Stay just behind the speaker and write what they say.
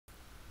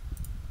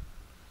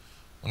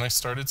When I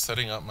started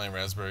setting up my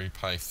Raspberry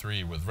Pi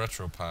 3 with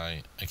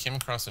RetroPie, I came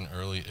across an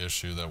early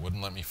issue that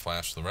wouldn't let me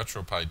flash the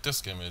RetroPie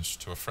disk image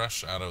to a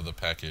fresh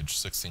out-of-the-package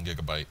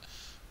 16GB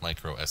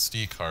micro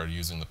SD card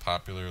using the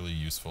popularly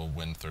useful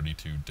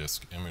Win32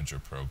 disk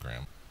imager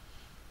program.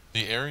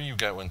 The error you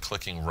get when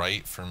clicking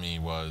right for me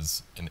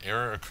was, an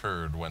error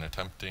occurred when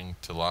attempting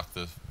to lock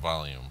the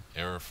volume.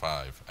 Error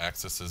 5.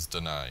 Access is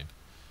denied.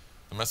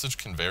 The message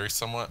can vary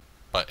somewhat,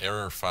 but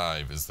error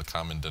 5 is the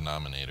common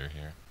denominator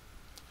here.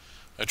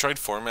 I tried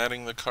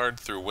formatting the card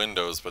through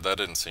Windows, but that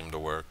didn't seem to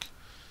work.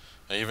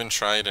 I even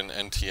tried an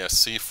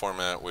NTSC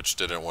format, which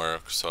didn't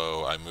work,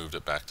 so I moved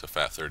it back to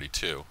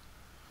FAT32.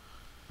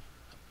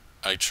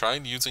 I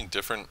tried using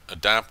different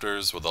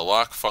adapters with a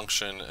lock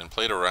function and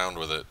played around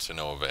with it to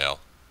no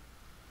avail.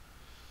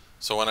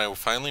 So when I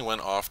finally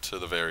went off to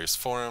the various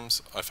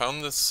forums, I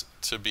found this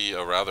to be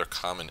a rather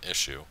common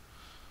issue.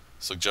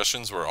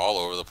 Suggestions were all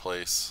over the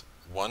place,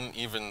 one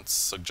even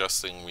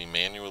suggesting we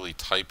manually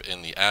type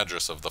in the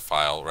address of the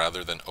file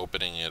rather than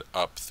opening it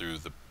up through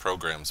the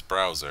program's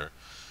browser.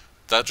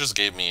 That just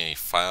gave me a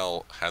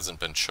file hasn't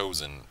been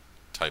chosen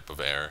type of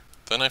error.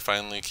 Then I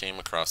finally came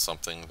across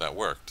something that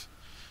worked.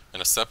 In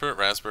a separate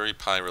Raspberry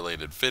Pi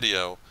related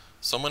video,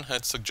 someone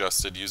had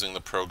suggested using the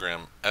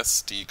program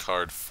SD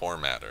Card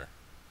Formatter.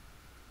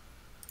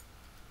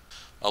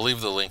 I'll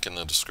leave the link in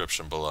the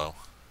description below.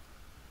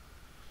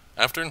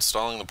 After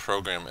installing the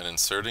program and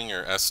inserting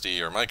your SD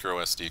or micro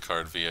SD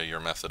card via your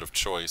method of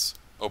choice,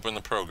 open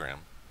the program.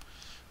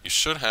 You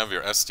should have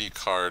your SD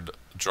card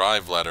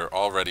drive letter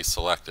already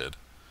selected.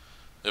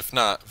 If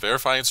not,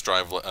 verify its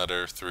drive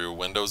letter through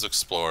Windows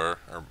Explorer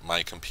or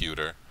My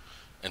Computer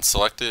and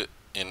select it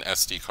in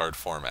SD card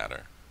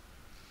formatter.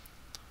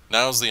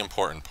 Now's the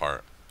important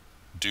part.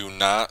 Do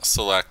not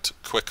select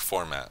Quick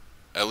Format.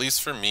 At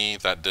least for me,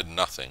 that did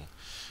nothing.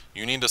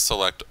 You need to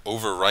select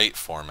Overwrite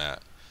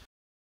Format.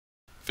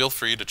 Feel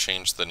free to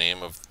change the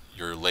name of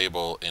your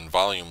label in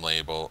Volume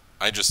Label,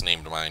 I just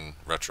named mine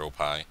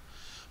RetroPie,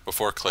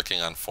 before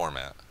clicking on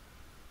Format.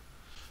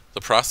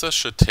 The process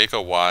should take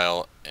a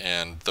while,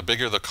 and the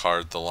bigger the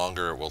card, the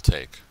longer it will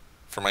take.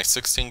 For my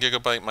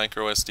 16GB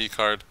micro SD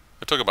card,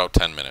 it took about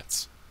 10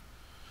 minutes.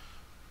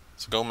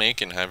 So go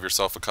make and have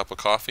yourself a cup of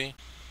coffee.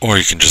 Or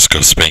you can just go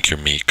spank your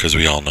meat, because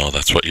we all know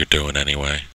that's what you're doing anyway.